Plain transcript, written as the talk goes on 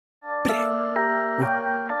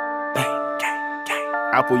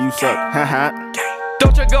Apple, you suck. Haha.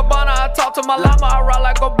 Dolce Gabbana, I talk to my llama. I ride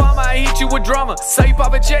like Obama. I hit you with drama. Say you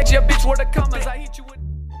pop a check, yeah, bitch, where the commas? I hit you with.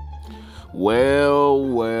 Well,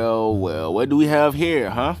 what do we have here,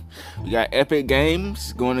 huh? We got Epic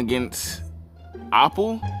Games going against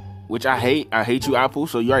Apple, which I hate. I hate you, Apple,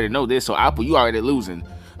 so you already know this. So, Apple, you already losing.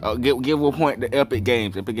 Give a point to Epic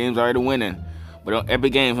Games. Epic Games already winning. But on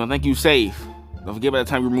Epic Games, don't think you safe. Don't forget about the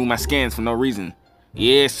time you remove my scans for no reason.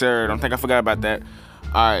 Yes, sir. Don't think I forgot about that.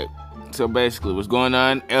 Alright. So basically, what's going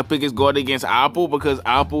on? Epic is going against Apple because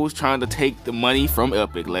Apple's trying to take the money from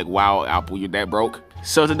Epic. Like, wow, Apple, you're that broke.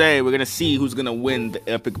 So today, we're going to see who's going to win the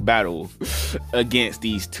Epic battle against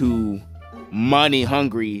these two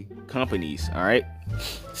money-hungry companies. Alright?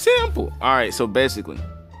 Simple. Alright, so basically,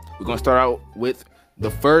 we're going to start out with the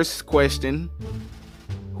first question.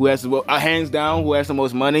 Who has the hands down? Who has the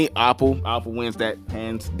most money? Apple. Apple wins that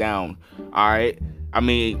hands down. All right. I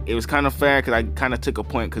mean, it was kind of fair because I kind of took a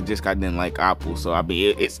point because just I didn't like Apple. So I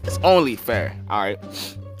mean, it's only fair. All right.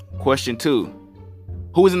 Question 2.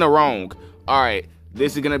 Who's in the wrong? All right.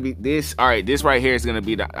 This is gonna be this. All right. This right here is gonna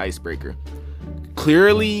be the icebreaker.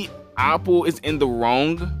 Clearly, Apple is in the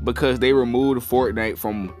wrong because they removed Fortnite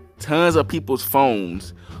from tons of people's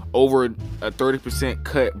phones over a 30%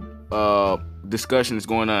 cut. Discussion is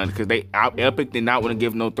going on because Epic did not want to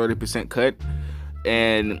give no 30% cut,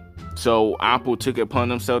 and so Apple took it upon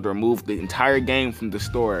themselves to remove the entire game from the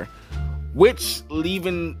store, which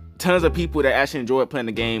leaving tons of people that actually enjoy playing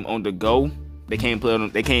the game on the go. They can't play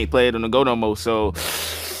it on the go no more. So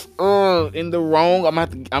in the wrong. I'm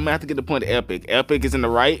gonna have to get the point to Epic. Epic is in the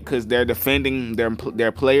right because they're defending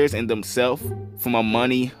their players and themselves from a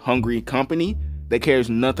money hungry company that cares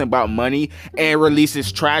nothing about money and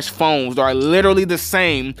releases trash phones that are literally the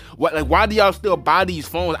same. Why do y'all still buy these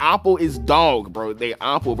phones? Apple is dog, bro.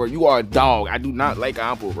 Apple, bro. You are a dog. I do not like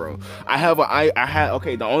Apple, bro.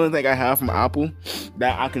 The only thing I have from Apple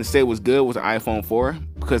that I can say was good was the iPhone 4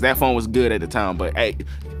 because that phone was good at the time. But hey,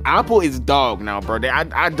 Apple is dog now, bro.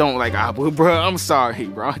 I don't like Apple, bro. I'm sorry,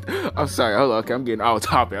 bro. I'm sorry. Hold on. Okay, I'm getting off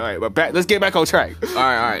topic. All right, but let's get back on track. All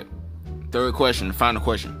right. Third question, final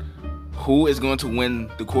question. Who is going to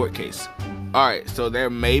win the court case? All right, so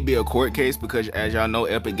there may be a court case because, as y'all know,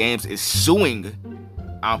 Epic Games is suing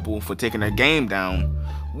Apple for taking their game down,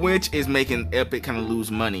 which is making Epic kind of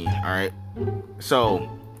lose money. All right, so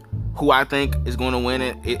who I think is going to win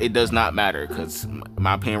it does not matter because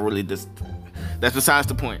my opinion really that's besides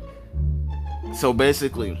the point. So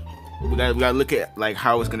basically, we gotta look at like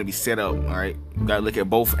how it's gonna be set up. All right, we gotta look at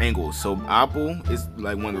both angles. So Apple is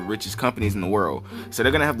like one of the richest companies in the world, so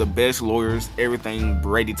they're gonna have the best lawyers, everything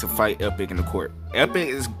ready to fight Epic in the court. Epic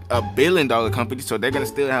is a $1 billion company, so they're gonna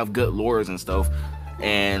still have good lawyers and stuff.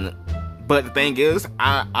 But the thing is,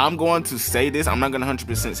 I'm going to say this. I'm not gonna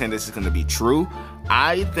 100% say this is gonna be true.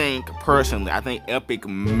 I think Epic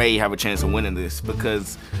may have a chance of winning this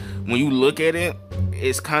because when you look at it,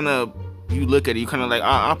 it's kind of. You look at it, you kind of like,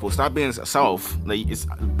 Apple, stop being soft. Like, it's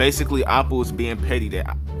basically Apple's being petty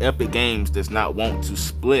that Epic Games does not want to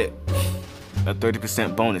split a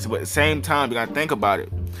 30% bonus. But at the same time, you gotta think about it.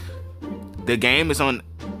 The game is on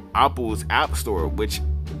Apple's App Store, which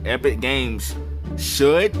Epic Games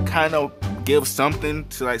should kind of give something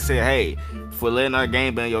to like say, hey, for letting our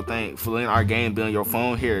game be on your thing, for letting our game be on your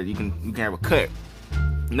phone, here you can have a cut.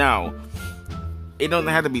 Now, it doesn't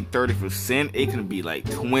have to be 30%. It can be like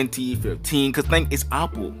 20, 15. Because think it's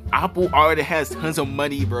Apple. Apple already has tons of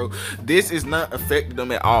money, bro. This is not affecting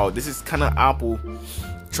them at all. This is kind of Apple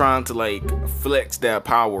trying to like flex their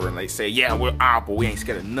power and like say, yeah, we're Apple. We ain't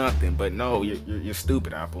scared of nothing. But no, you're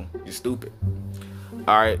stupid, Apple. You're stupid.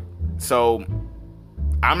 All right. So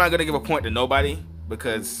I'm not gonna give a point to nobody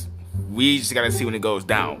because we just gotta see when it goes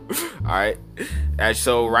down. All right. And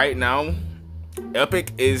so right now,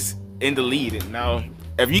 Epic is in the lead. Now,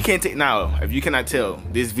 if you cannot tell,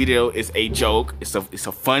 this video is a joke. It's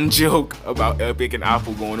a fun joke about Epic and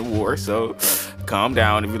Apple going to war. So calm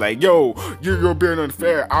down. If you're like, yo, you're being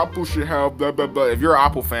unfair. Apple should have blah blah blah. If you're an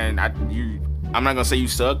Apple fan, I'm not gonna say you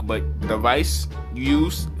suck, but the device you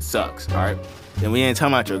use sucks. All right. And we ain't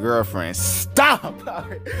talking about your girlfriend. Stop! All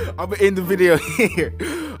right. I'm gonna end the video here.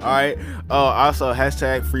 All right. Also,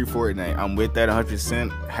 hashtag free Fortnite. I'm with that 100%.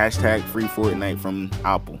 Hashtag free Fortnite from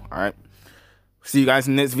Apple. All right. See you guys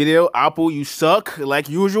in the next video. Apple, you suck like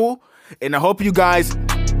usual. And I hope you guys